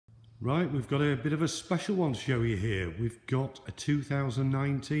Right, we've got a bit of a special one to show you here. We've got a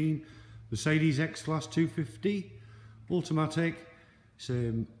 2019 Mercedes X-Class 250 automatic. It's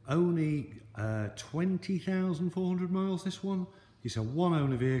only 20,400 miles, this one. It's a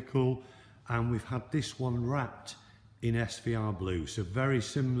one-owner vehicle, and we've had this one wrapped in SVR blue, so very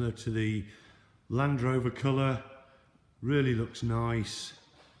similar to the Land Rover colour. Really looks nice.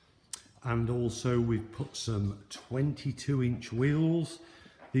 And also we've put some 22-inch wheels.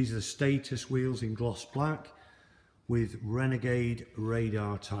 These are the status wheels in gloss black with Renegade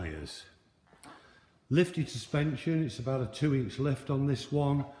radar tyres. Lifted suspension, it's about a 2-inch lift on this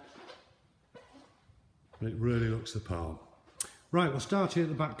one. It really looks the part. Right, we'll start here at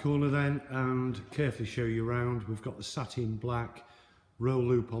the back corner then and carefully show you around. We've got the satin black roll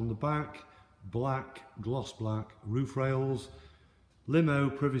loop on the back, black, gloss black roof rails, limo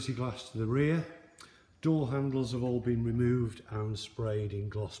privacy glass to the rear. Door handles have all been removed and sprayed in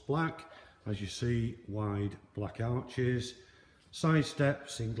gloss black. As you see, wide black arches. Side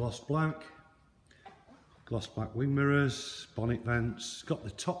steps in gloss black wing mirrors, bonnet vents. Got the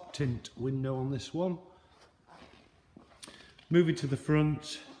top tint window on this one. Moving to the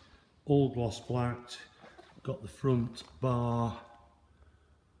front, all gloss black. Got the front bar,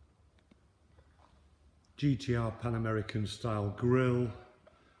 GTR Pan American style grille,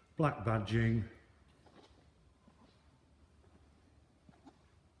 black badging.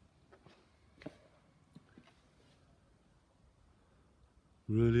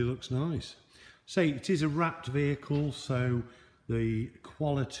 Really looks nice. So it is a wrapped vehicle, so the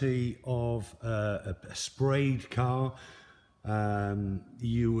quality of a sprayed car,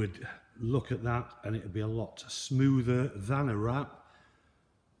 you would look at that and it would be a lot smoother than a wrap.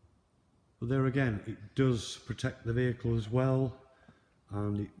 But there again, it does protect the vehicle as well,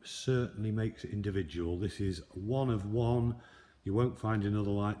 and it certainly makes it individual. This is one of one. You won't find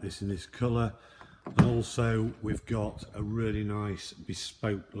another like this in this colour. And also we've got a really nice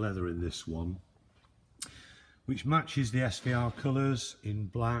bespoke leather in this one, which matches the SVR colours in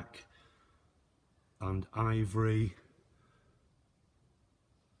black and ivory.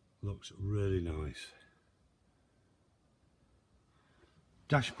 Looks really nice.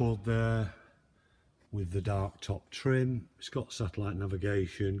 Dashboard there with the dark top trim. It's got satellite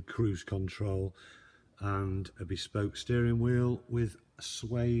navigation, cruise control and a bespoke steering wheel with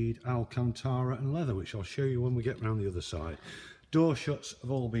suede, Alcantara and leather, which I'll show you when we get round the other side. Door shuts have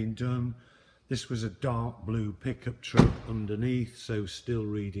all been done. This was a dark blue pickup truck underneath, so still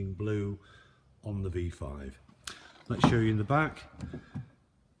reading blue on the V5. Let's show you in the back.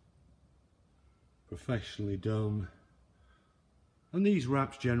 Professionally done. And these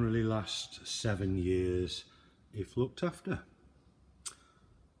wraps generally last 7 years if looked after.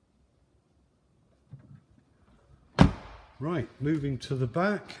 Right, moving to the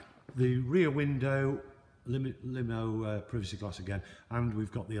back, the rear window, limo privacy glass again, and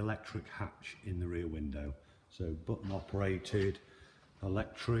we've got the electric hatch in the rear window. So button operated,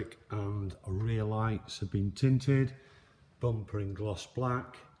 electric, and rear lights have been tinted. Bumper in gloss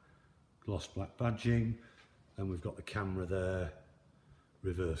black badging, and we've got the camera there,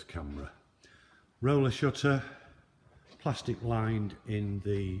 reverse camera. Roller shutter, plastic lined in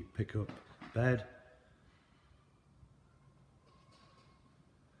the pickup bed.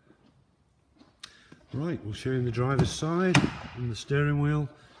 Right, we'll show you the driver's side and the steering wheel.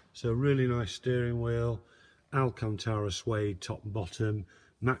 So really nice steering wheel, Alcantara suede top and bottom,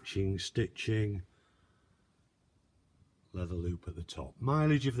 matching stitching, leather loop at the top.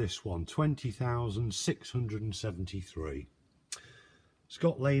 Mileage of this one, 20,673. It's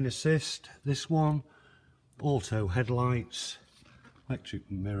got lane assist, this one, auto headlights, electric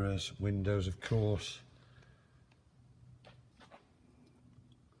mirrors, windows of course,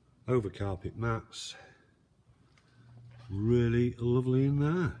 over carpet mats. Really lovely in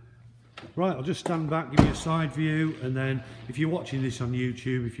there. Right, I'll just stand back, give you a side view, and then if you're watching this on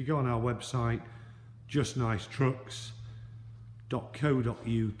YouTube, if you go on our website,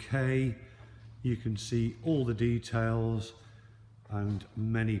 justnicetrucks.co.uk, you can see all the details and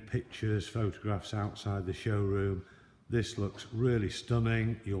many pictures, photographs outside the showroom. This looks really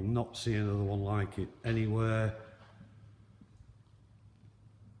stunning. You'll not see another one like it anywhere.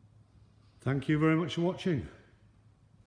 Thank you very much for watching.